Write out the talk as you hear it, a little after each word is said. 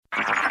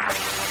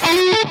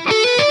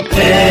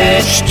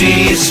HD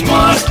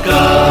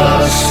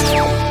Smartcast.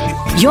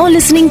 You're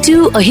listening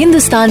to a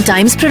Hindustan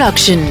Times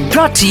production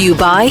brought to you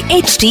by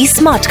HD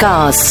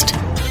Smartcast.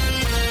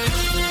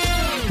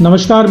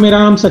 नमस्कार, मेरा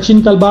नाम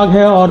सचिन कलबाग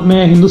है और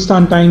मैं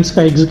हिंदुस्तान टाइम्स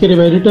का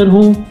एग्जीक्यूटिव एडिटर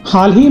हूं।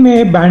 हाल ही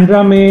में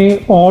बांद्रा में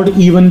ऑड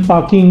इवन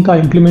पार्किंग का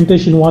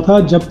इम्प्लीमेंटेशन हुआ था,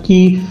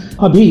 जबकि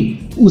अभी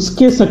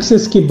उसके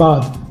सक्सेस के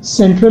बाद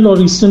सेंट्रल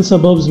और ईस्टर्न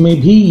सबर्ब्स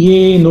में भी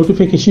ये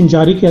नोटिफिकेशन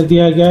जारी कर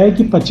दिया गया है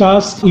कि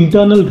 50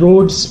 इंटरनल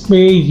रोड्स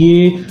पे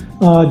ये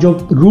जो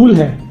रूल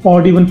है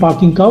ऑड इवन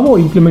पार्किंग का वो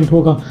इम्प्लीमेंट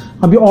होगा।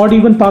 अभी ऑड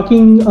इवन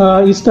पार्किंग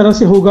इस तरह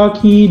से होगा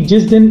कि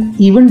जिस दिन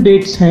इवन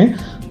डेट्स हैं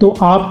तो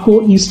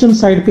आपको ईस्टर्न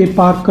साइड पे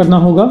पार्क करना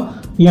होगा,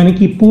 यानी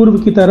कि पूर्व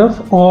की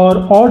तरफ, और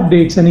ऑड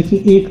डेट्स यानी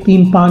कि 1,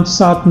 3, 5,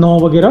 7, 9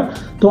 वगैरह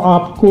तो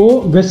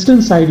आपको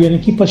वेस्टर्न साइड यानी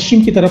कि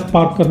पश्चिम की तरफ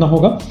पार्क करना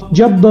होगा।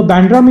 जब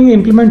बांद्रा में ये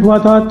इंप्लीमेंट हुआ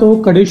था तो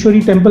कडेश्वरी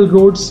टेम्पल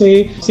रोड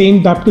से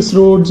सेंट बैप्टिस्ट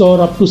रोड्स और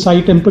up to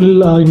Sai temple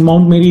in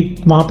Mount Mary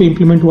वहां पे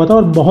इंप्लीमेंट हुआ था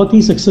और बहुत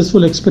ही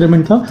सक्सेसफुल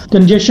एक्सपेरिमेंट था।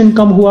 कंजेशन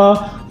कम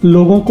हुआ,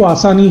 लोगों को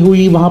आसानी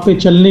हुई वहां पे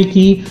चलने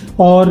की,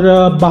 और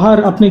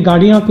बाहर अपने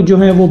गाड़ियां जो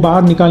हैं वो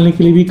बाहर निकालने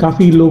के लिए भी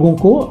काफी लोगों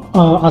को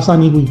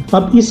आसानी हुई।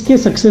 अब इसके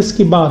सक्सेस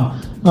के बाद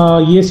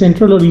ये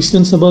सेंट्रल और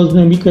ईस्टर्न सबर्ब्स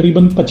में भी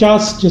करीबन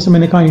 50, जैसे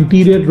मैंने कहा,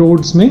 इंटीरियर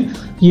रोड्स में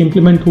ये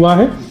इंप्लीमेंट हुआ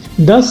है।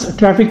 10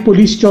 ट्रैफिक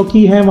पुलिस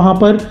चौकी है वहां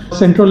पर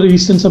सेंट्रल और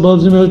ईस्टर्न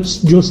सबर्ब्स में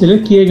जो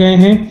सिलेक्ट किए गए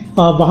हैं।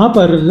 वहां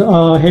पर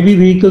हैवी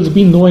व्हीकल्स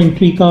भी नो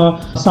एंट्री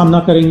का सामना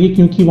करेंगे,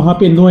 क्योंकि वहां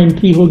पे नो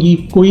एंट्री होगी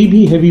कोई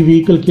भी हैवी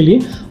व्हीकल के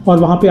लिए, और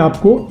वहां पे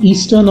आपको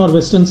ईस्टर्न और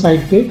वेस्टर्न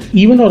साइड पे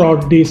इवन और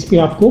ऑड डेज पे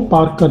आपको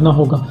पार्क करना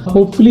होगा।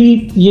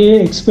 होपफुली ये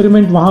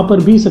एक्सपेरिमेंट वहां पर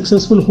भी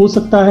सक्सेसफुल हो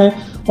सकता है,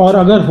 और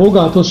अगर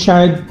होगा तो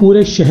शायद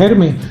पूरे शहर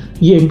में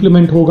ये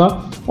इम्प्लीमेंट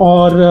होगा।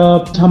 और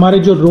हमारे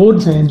जो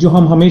रोड्स हैं जो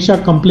हम हमेशा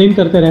कंप्लेन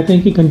करते रहते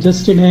हैं कि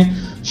कंजेस्टेड हैं,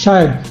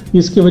 शायद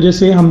इसकी वजह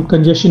से हम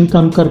कंजेशन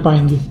कम कर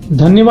पाएंगे।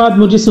 धन्यवाद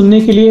मुझे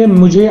सुनने के लिए।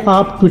 मुझे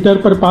आप ट्विटर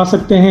पर पा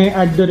सकते हैं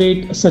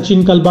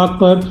 @सचिन कलबाग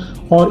पर,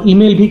 और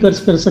ईमेल भी कर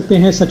सकते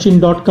हैं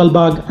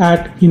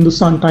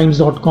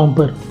sachin.kalbag@hindustantimes.com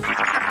पर।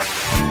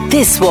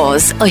 This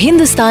was a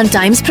Hindustan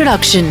Times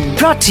production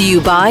brought to you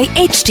by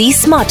HD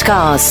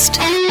Smartcast.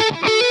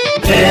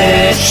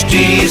 HD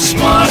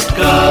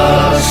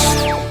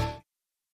Smartcast.